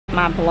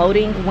My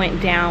bloating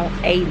went down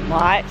a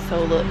lot,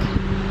 so look.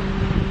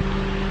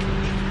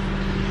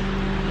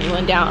 It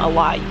went down a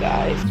lot, you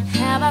guys.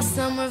 How about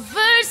some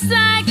reverse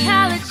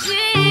psychology?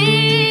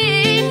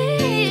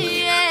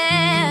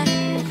 Yeah.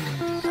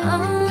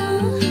 Oh.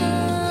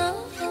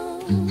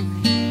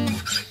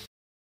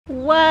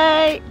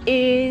 What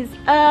is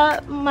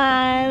up,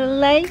 my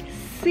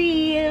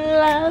Lacy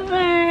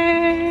lover?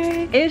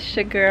 It's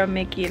your girl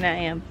Miki, and I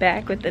am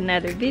back with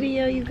another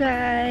video, you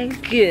guys.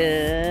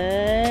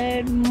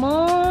 Good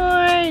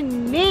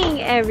morning,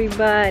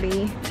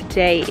 everybody.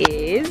 Today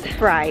is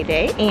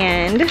Friday,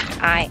 and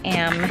I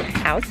am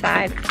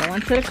outside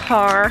going to the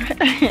car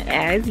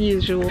as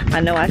usual.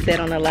 I know I said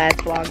on the last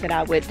vlog that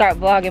I would start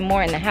vlogging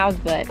more in the house,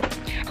 but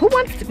who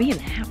wants to be in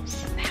the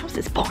house? The house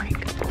is boring.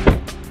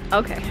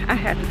 Okay, I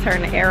had to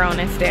turn the air on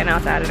and stand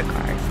outside of the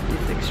car.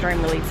 It's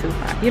extremely too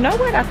hot. You know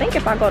what? I think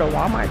if I go to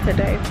Walmart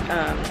today,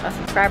 a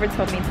subscriber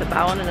told me to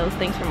buy one of those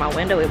things for my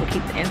window. It will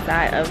keep the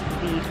inside of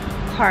the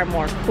car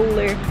more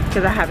cooler,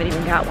 because I haven't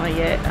even got one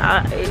yet.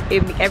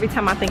 Every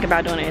time I think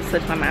about doing it, it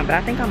slips my mind, but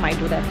I think I might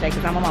do that today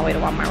because I'm on my way to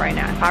Walmart right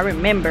now. If I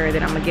remember,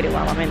 then I'm gonna get it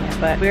while I'm in there.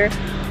 But we're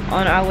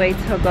on our way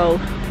to go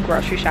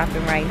grocery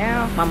shopping right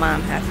now. My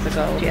mom has to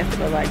go. She has to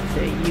go like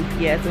to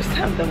UPS or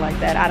something like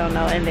that. I don't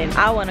know. And then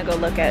I want to go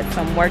look at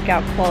some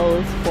workout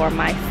clothes for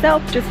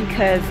myself, just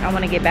because I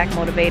want to get back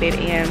motivated.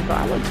 And so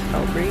I look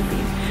so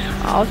breezy.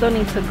 I also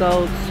need to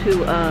go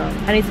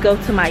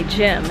to my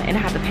gym, and I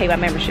have to pay my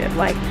membership.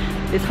 Like,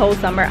 this whole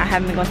summer I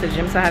haven't been going to the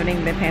gym, so I haven't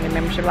even been paying the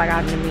membership. Like,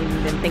 I haven't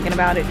even been thinking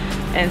about it.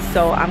 And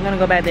so I'm gonna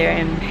go back there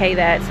and pay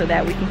that so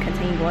that we can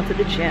continue going to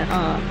the gym.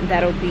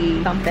 That'll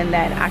be something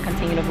that I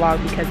continue to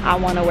vlog, because I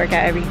want to work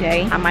out every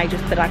day. I might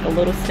just put like a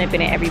little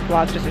snippet in every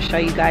vlog just to show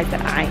you guys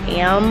that I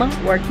am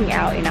working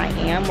out and I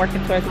am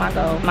working towards my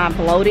goal. My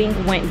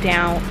bloating went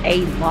down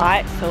a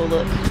lot, so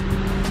look.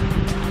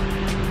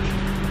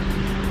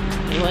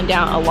 It went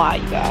down a lot,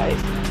 you guys.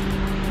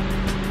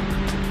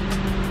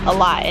 A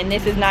lot. And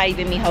this is not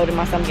even me holding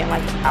my stomach in.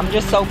 Like, I'm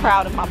just so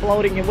proud of my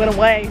bloating. It went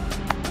away.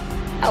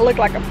 I look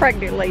like a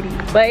pregnant lady.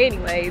 But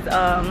anyways,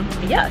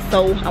 yeah,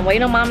 so I'm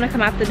waiting on mom to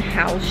come out the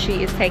house.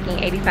 She is taking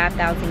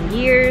 85,000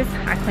 years.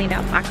 I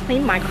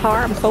cleaned my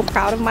car. I'm so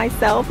proud of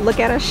myself. Look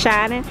at her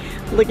shining,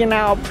 looking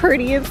all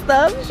pretty and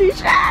stuff. She's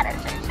shining,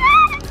 she's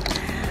shining.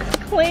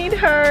 Cleaned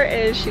her,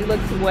 and she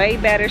looks way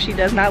better. She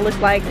does not look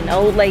like an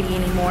old lady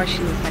anymore. She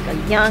looks like a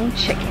young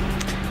chicken.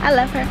 I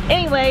love her.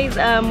 Anyways,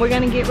 we're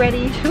gonna get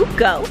ready to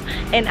go,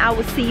 and I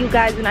will see you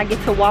guys when I get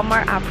to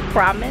Walmart. I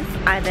promise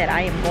that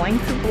I am going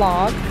to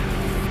vlog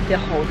the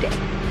whole day.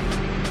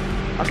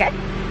 Okay?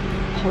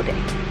 Whole day.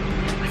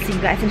 I'll see you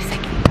guys in a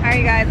second.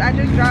 Alright guys, I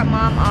just dropped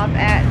mom off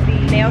at the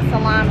nail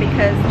salon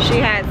because she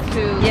had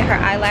to get her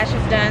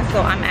eyelashes done.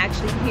 So I'm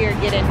actually here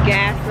getting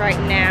gas right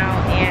now,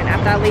 and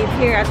after I leave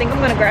here, I think I'm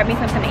gonna grab me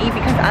something to eat,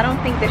 because I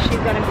don't think that she's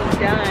gonna be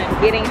done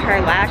getting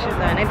her lashes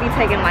done. It'd be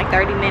taking like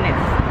 30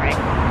 minutes, right?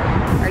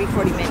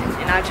 30-40 minutes,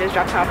 and I just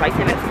dropped her off like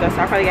 10 minutes ago,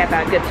 so I probably got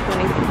about a good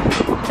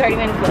 30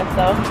 minutes left.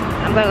 So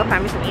I'm gonna go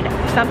find me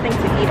something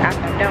to eat after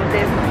I'm done with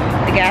this.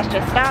 The gas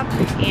just stopped,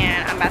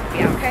 and I'm about to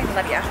be out. Okay,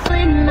 love y'all.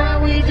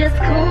 Now we just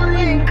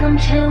coolin', come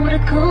chill with a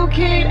cool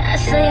kid. I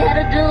say how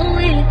to do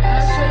it.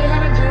 I say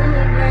how to do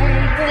it,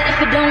 baby.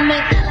 If it don't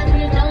make sense,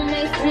 it don't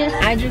make sense.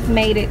 I just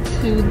made it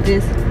to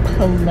this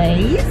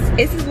place.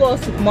 It's this little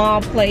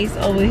small place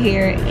over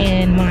here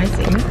in my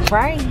city.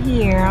 Right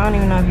here, I don't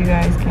even know if you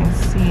guys can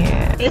see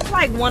it. It's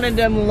like one of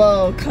them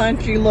little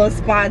country little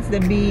spots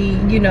that be,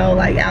 you know,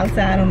 like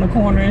outside on the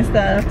corner and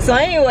stuff. So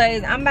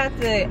anyways,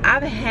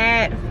 I've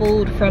had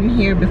food from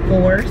here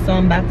before, so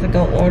I'm about to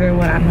go order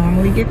what I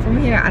normally get from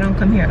here. I don't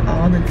come here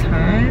all the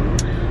time,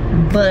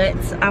 but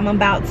I'm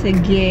about to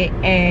get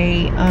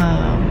a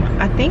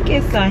I think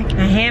it's like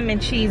a ham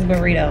and cheese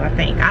burrito. I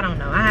think, I don't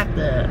know, I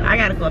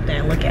gotta go up there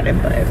and look at it,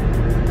 but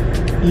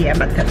yeah,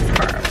 I'm about to cut this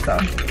car up, so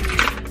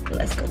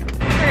let's go.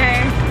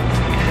 Okay,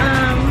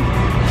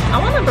 I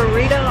want a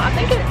burrito. I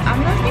think I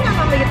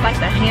normally get like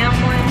the ham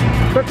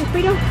one. Breakfast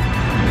burrito?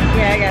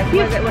 Yeah, I guess.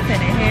 Yeah. What's in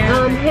it?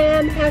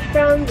 Ham, hash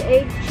browns,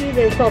 eggs, cheese,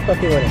 and salsa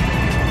if you want it.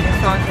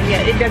 Sausage,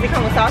 yeah. Does it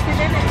come with sausage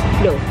in it?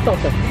 No,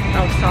 salsa.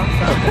 Oh,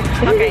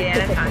 salsa. Okay, yeah,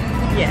 that's fine.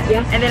 Yeah.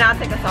 Yeah. And then I'll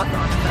take a salsa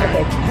on the side.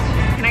 Okay.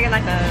 Can I get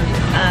like a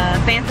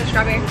fancy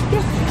strawberry?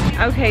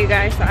 Yeah. Okay, you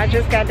guys, so I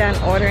just got done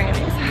ordering, and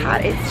it's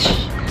hot as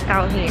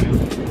out here.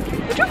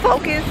 Would you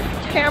focus,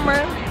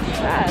 camera?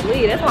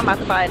 Golly, that's why I'm about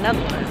to buy another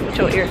one with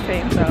your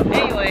irritating. So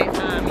anyways,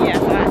 yeah,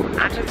 so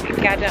I just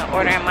got done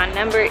ordering. My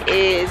number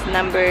is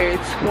number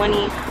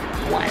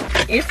 21.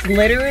 It's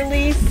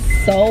literally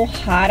so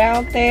hot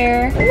out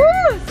there.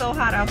 Woo, it's so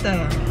hot out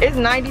there. It's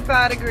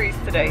 95 degrees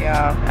today,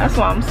 y'all. That's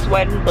why I'm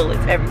sweating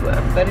bullets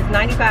everywhere. But it's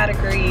 95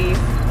 degrees.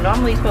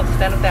 Normally you're supposed to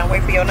stand up there and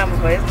wait for your number,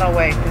 but there's no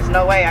way. There's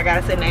no way I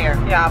gotta sit in the air.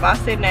 Yeah, if I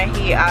sit in that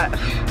heat, I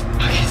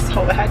get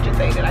so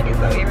agitated. I get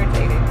so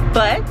irritated.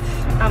 But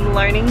I'm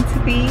learning to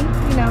be,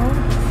 you know,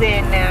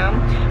 zen now.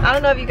 I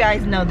don't know if you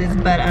guys know this,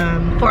 but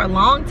for a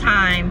long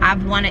time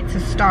I've wanted to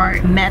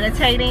start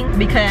meditating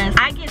because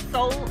I get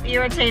so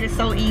irritated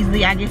so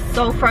easily. I get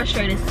so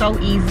frustrated so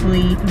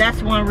easily.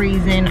 That's one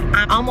reason.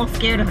 I'm almost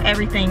scared of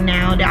everything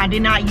now that I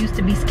did not used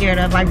to be scared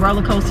of. Like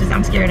roller coasters,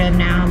 I'm scared of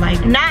now. Like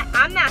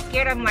I'm not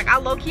scared of them. Like I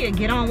low-key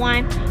get on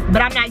one,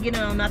 but I'm not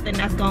getting on nothing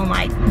that's going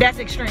like, that's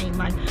extreme.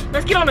 Like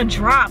let's get on a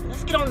drop.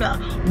 Let's get on the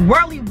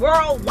whirly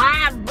world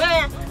wide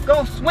web.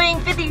 Gonna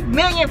swing 50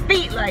 million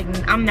feet. Like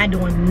I'm not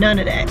doing none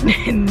of that.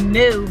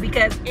 No,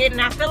 because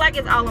and I feel like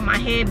it's all in my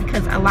head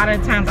because a lot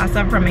of times I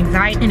suffer from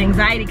anxiety, and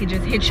anxiety could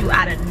just hit you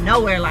out of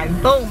nowhere, like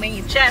boom in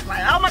your chest,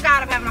 like oh my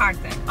god, I'm having a heart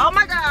attack. Oh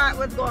my god,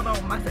 what's going on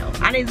with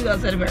myself? I need to go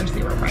to the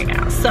emergency room right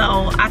now. So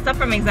I suffer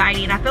from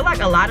anxiety, and I feel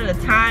like a lot of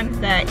the times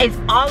that it's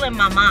all in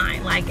my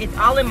mind, like it's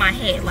all in my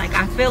head. Like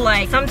I feel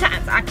like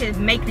sometimes I could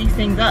make these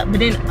things up, but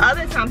then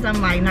other times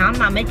I'm like, no, I'm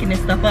not making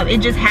this stuff up. It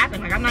just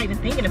happened. Like I'm not even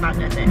thinking about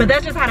nothing. But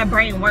that's just how the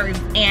brain works.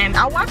 And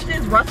I watched this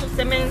Russell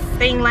Simmons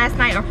thing last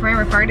night. A friend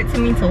referred it to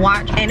me to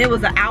watch, and it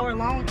was an hour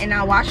long, and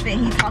I watched it,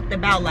 and he talked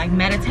about like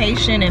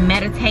meditation and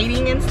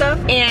meditating and stuff.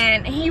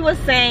 And he was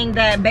saying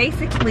that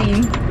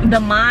basically the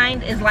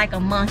mind is like a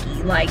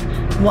monkey. Like,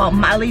 well,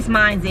 at least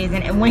mine is.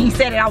 And when he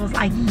said it, I was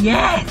like,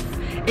 yes,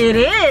 it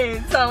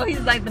is. So he's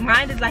like, the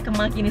mind is like a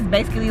monkey, and it's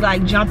basically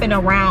like jumping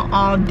around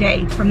all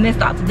day from this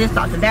thought to this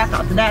thought to that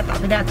thought to that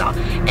thought to that thought,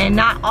 and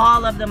not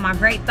all of them are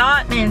great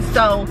thoughts. And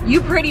so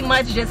you pretty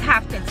much just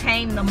have to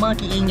tame the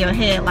monkey in your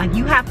head. Like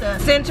you have to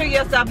center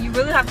yourself. You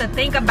really have to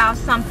think about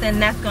something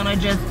that's gonna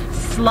just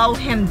slow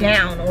him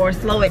down, or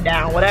slow it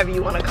down, whatever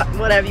you want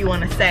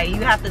to say.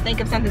 You have to think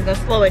of something to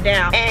slow it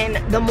down, and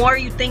the more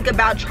you think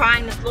about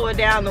trying to slow it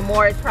down, the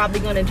more it's probably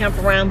going to jump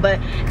around. But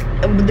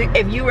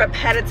if you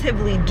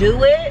repetitively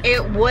do it,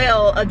 it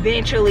will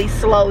eventually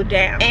slow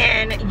down,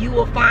 and you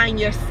will find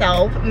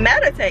yourself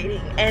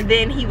meditating. And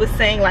then he was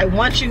saying, like,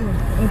 once you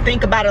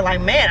think about it, like,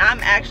 man, I'm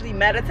actually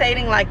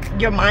meditating, like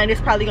your mind is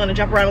probably going to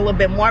jump around a little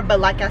bit more. But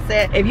like I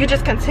said, if you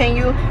just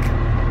continue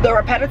the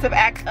repetitive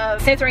act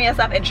of centering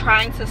yourself and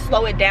trying to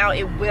slow it down,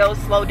 it will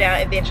slow down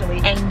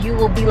eventually, and you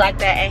will be like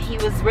that. And he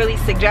was really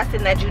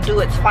suggesting that you do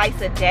it twice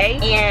a day.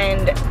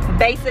 And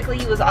basically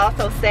he was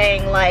also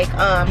saying, like,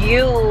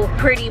 you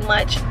pretty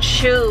much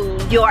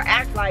choose your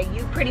act. Like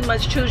you pretty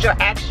much choose your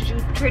actions. You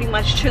pretty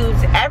much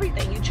choose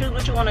everything. You choose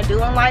what you want to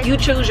do in life. You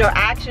choose your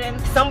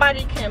actions.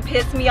 Somebody can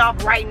piss me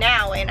off right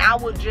now and I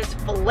would just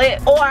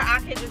flip, or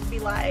I could just be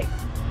like,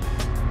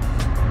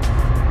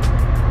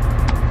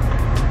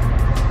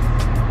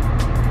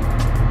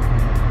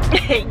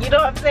 you know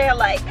what I'm saying?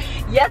 Like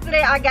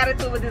yesterday I got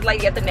into it with this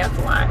lady at the nail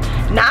salon.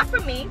 Not for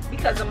me,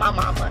 because of my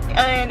mama.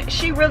 And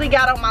she really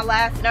got on my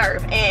last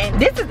nerve. And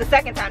this is the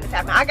second time this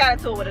happened. I got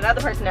into it with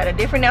another person at a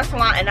different nail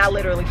salon, and I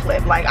literally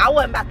flipped. Like I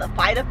wasn't about to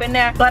fight up in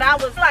there, but I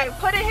was like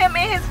putting him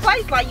in his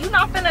place. Like you're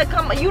not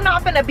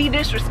finna be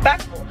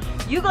disrespectful.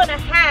 You're gonna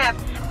have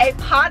a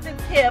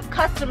positive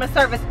customer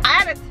service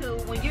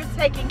attitude when you're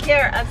taking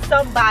care of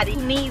somebody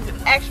who needs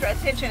extra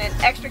attention and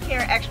extra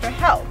care and extra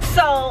help.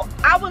 So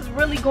I was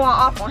really going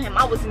off on him.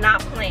 I was not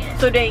playing.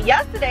 So then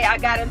yesterday I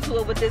got into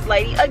it with this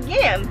lady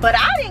again, but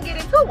I didn't get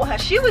into it with her.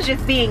 She was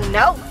just being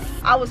nosy.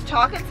 I was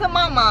talking to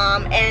my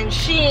mom, and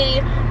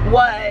she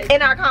was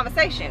in our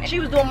conversation. She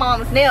was doing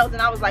mom's nails,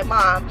 and I was like,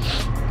 Mom,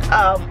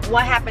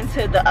 what happened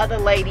to the other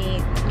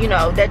lady, you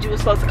know, that you were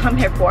supposed to come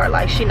here for?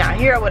 Like, she not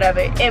here or whatever.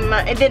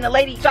 And then the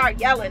lady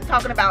started yelling,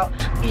 talking about,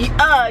 you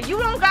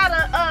don't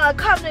gotta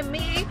come to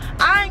me.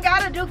 I ain't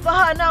gotta do for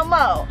her no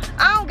more.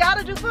 I don't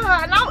gotta do for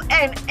her. No.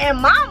 And in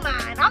my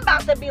mind, I'm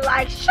about to be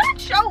like,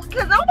 shut your,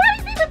 because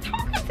nobody's even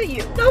talking to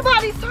you.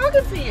 Nobody's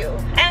talking to you.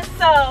 And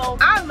so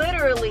I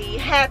literally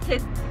had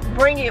to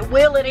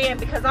wheel it in,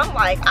 because I'm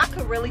like, I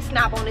could really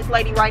snap on this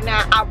lady right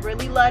now. I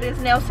really love this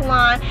nail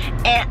salon,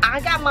 and I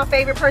got my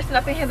favorite person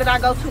up in here that I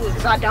go to,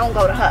 because I don't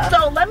go to her.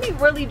 So let me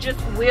really just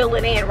wheel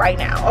it in right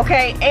now,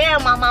 okay?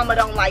 And my mama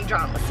don't like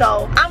drama,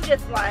 so I'm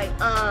just like,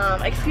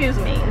 excuse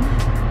me,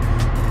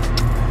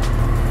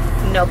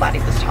 nobody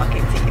was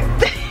talking to you.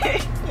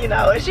 You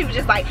know, and she was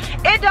just like,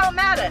 it don't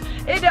matter.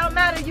 It don't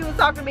matter you was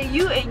talking to me.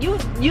 You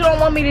don't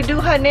want me to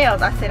do her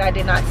nails. I said, I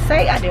did not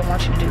say I didn't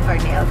want you to do her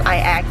nails. I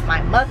asked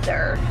my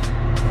mother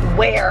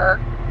where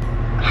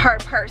her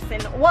person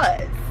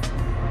was.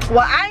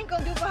 Well, I ain't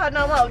gonna do for her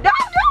no more. Don't do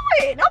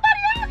it. Nobody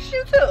asked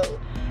you to.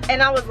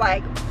 And I was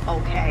like,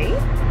 okay.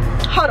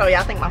 Hold on,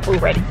 y'all. I think my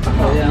food ready.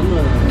 Oh, yeah,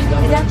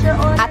 is that your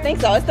order? I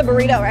think so. It's the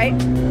burrito, right?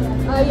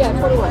 Yeah,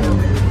 21.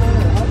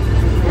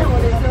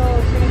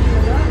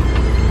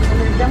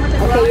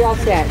 Okay, you're all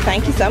set.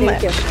 Thank you so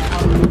much.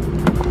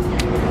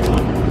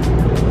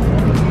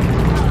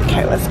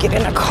 Okay, let's get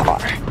in the car.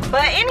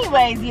 But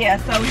anyways, yeah,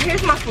 so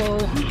here's my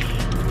food.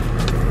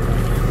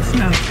 It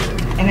smells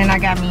good. And then I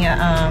got me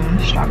a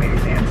strawberry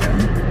jam.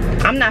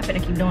 So I'm not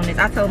finna keep doing this.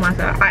 I told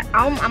myself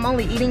I'm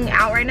only eating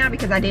out right now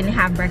because I didn't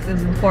have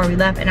breakfast before we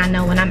left, and I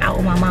know when I'm out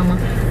with my mama,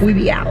 we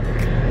be out.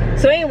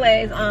 So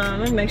anyways,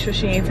 let me make sure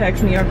she ain't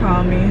text me or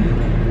call me.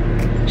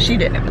 She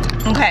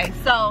didn't. Okay,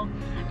 so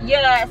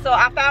yeah, so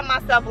I found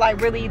myself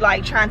like really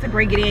like trying to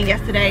bring it in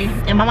yesterday,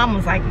 and my mom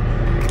was like,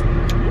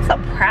 I'm so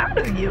proud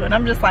of you, and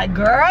I'm just like,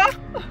 girl,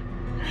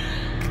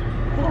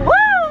 woo,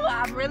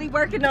 I'm really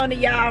working on it,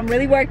 y'all. I'm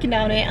really working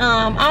on it.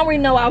 I don't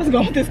really know where I was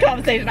going with this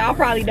conversation. I'll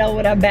probably know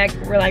when I'm back,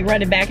 we're like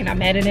running back and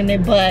I'm editing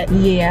it, but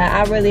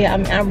yeah, I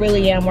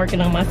really am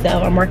working on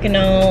myself. I'm working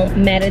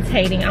on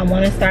meditating. I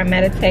want to start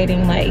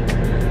meditating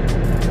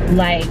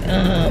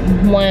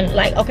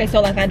okay, so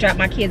like I drop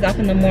my kids off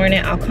in the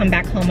morning, I'll come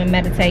back home and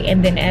meditate,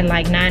 and then at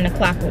like 9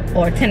 o'clock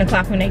or 10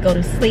 o'clock when they go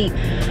to sleep,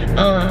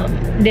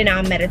 then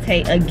I'll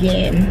meditate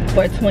again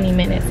for 20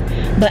 minutes.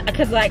 But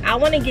because like I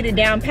want to get it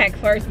down packed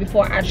first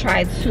before I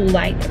try to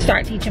like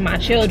start teaching my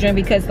children,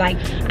 because like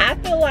I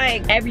feel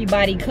like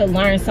everybody could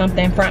learn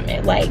something from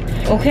it. Like,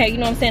 okay, you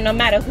know what I'm saying, no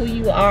matter who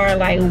you are,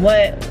 like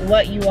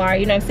what you are,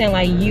 you know what I'm saying,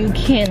 like you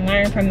can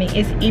learn from it.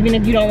 It's even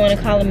if you don't want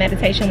to call it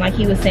meditation, like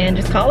he was saying,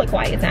 just call it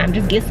quiet time.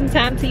 Just get some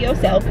time to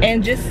yourself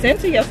and just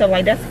center yourself.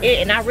 Like, that's it.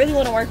 And I really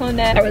want to work on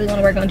that. I really want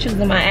to work on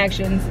choosing my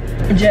actions,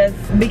 just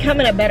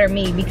becoming a better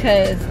me,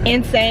 because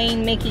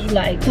insane Miki,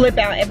 like flip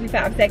out every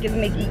 5 seconds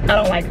Miki, I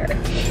don't like her.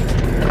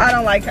 I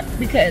don't like her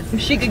because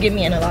she could get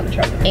me in a lot of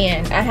trouble,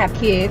 and I have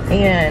kids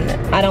and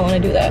I don't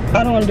want to do that.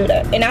 I don't want to do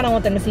that, and I don't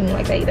want them to see me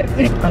like that either.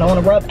 I don't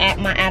want to rub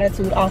my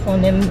attitude off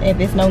on them if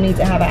there's no need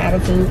to have an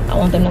attitude. I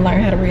want them to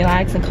learn how to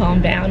relax and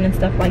calm down and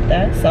stuff like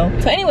that. So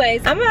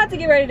anyways, I'm about to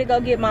get ready to go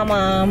get my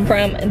mom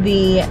from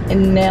the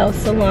nail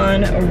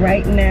salon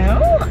right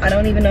now. I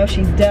don't even know if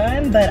she's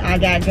done, but I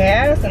got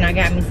gas and I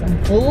got me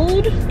some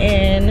food,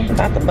 and I'm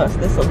about to bust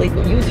this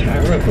illegal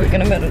U-turn real quick in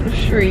the middle of the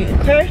street.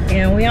 Okay,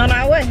 and we on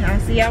our way. I'll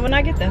see y'all when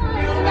I get there.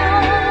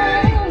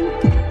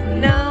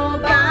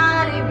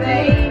 Nobody,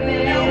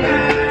 baby.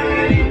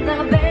 The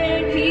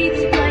band keeps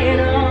playing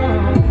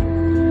on.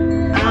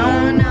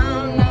 Oh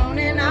no, no,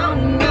 no,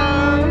 no.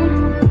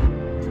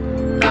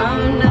 Oh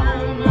no,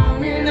 no,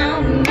 no,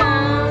 no.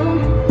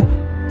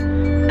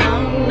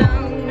 Oh no,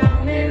 no,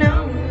 no,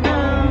 no.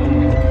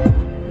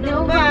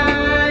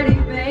 Nobody,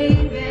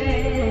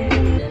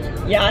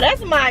 baby. Y'all,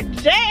 that's my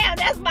jam.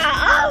 That's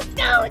my old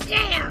school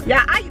jam.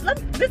 Yeah,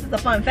 this is a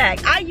fun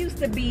fact. I used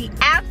to be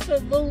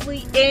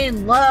absolutely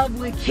in love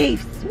with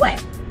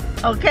Khe-Sanh.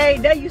 Okay,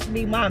 that used to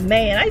be my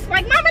man. I used to be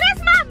like, Mama,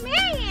 that's my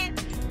man.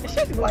 And she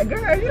used to be like,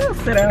 girl, you don't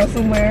sit down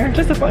somewhere.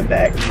 Just a fun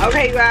fact.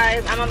 Okay, you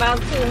guys, I'm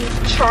about to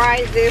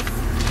try this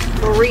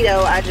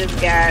burrito I just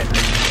got.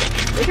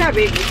 Look how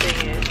big this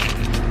thing is.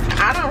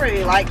 I don't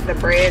really like the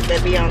bread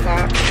that be on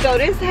top. So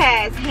this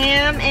has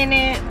ham in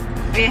it.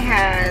 It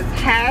has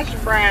hash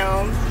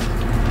browns.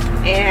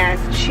 It has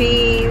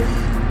cheese.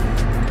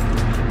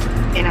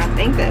 And I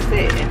think that's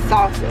it, and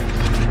salsa.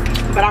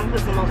 But I'm gonna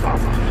put some more sauce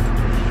on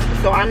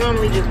it. So I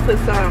normally just put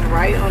some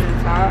right on the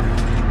top,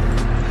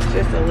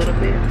 just a little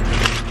bit.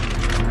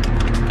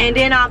 And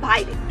then I'll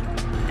bite it.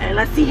 And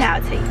let's see how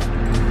it tastes.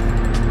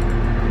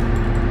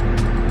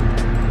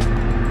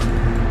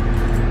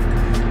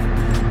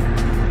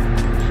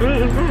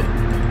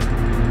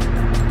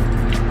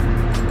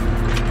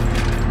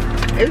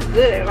 It's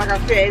good. Like I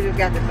said, it just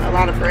got a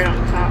lot of bread on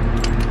the top.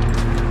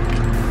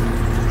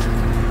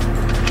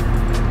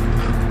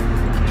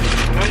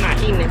 I'm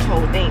not eating this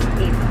whole thing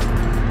either.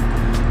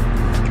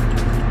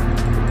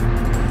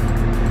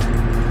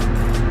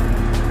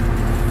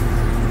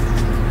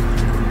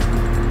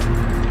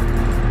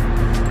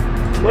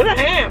 With a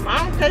ham. I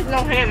don't taste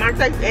no ham. I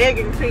taste egg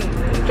and cheese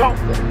and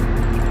chocolate.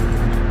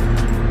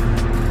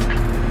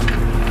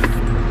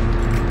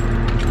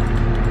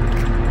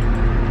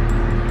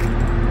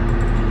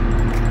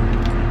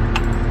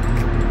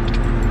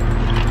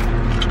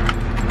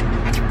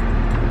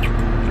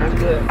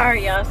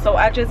 Alright y'all, so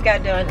I just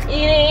got done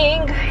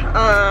eating.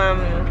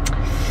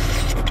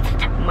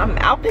 My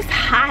mouth is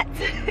hot.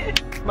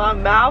 My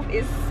mouth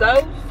is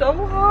so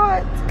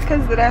hot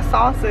because that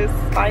sauce is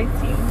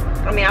spicy.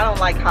 I mean, I don't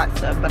like hot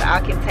stuff, but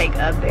I can take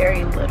a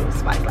very little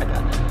spice, like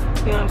a,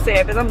 you know what I'm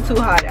saying? If I'm too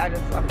hot, I'm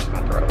just gonna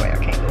throw it away. I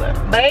can't do it.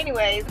 But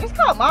anyways, just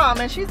called mom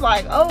and she's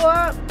like, oh,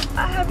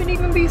 I haven't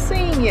even been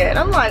seen yet.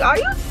 I'm like, are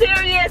you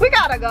serious? We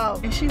gotta go.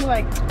 And she's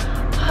like,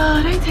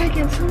 oh, they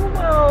taking too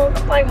long.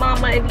 I'm like,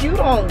 mama, if you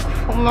don't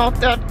come out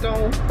that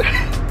door.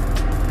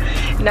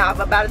 Nah,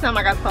 but by the time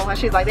I got to phone her,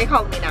 she's like, they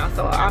calling me now.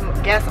 So I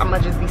guess I'm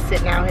gonna just be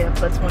sitting out here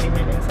for 20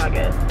 minutes, I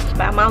guess.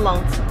 By my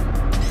lonesome,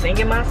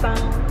 singing my song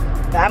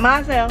by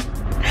myself.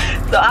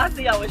 So I'll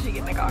see y'all when she get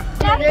in the car.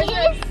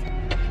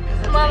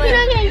 Mama, you're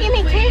not gonna give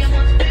me a kiss?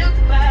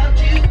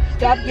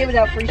 Stop giving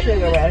out free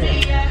sugar right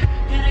here.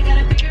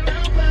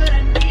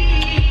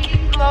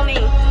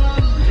 Mommy,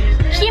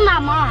 she my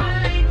mom.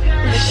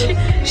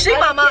 She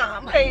my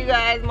mom. Hey you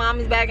guys,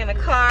 mommy's back in the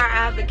car. I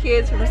have the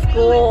kids from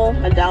school.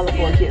 $1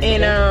 for a kid.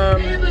 And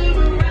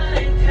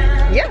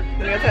yeah,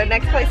 we're gonna go to the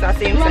next place. I'll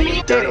see you in a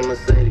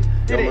second.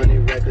 No money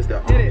records, the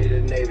army,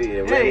 the navy,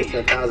 and ready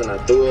 10,000. I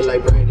threw it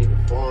like Brady. The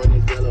foreign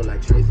is yellow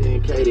like Tracy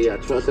and Katie. I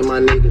trust in my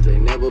niggas, they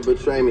never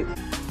betray me.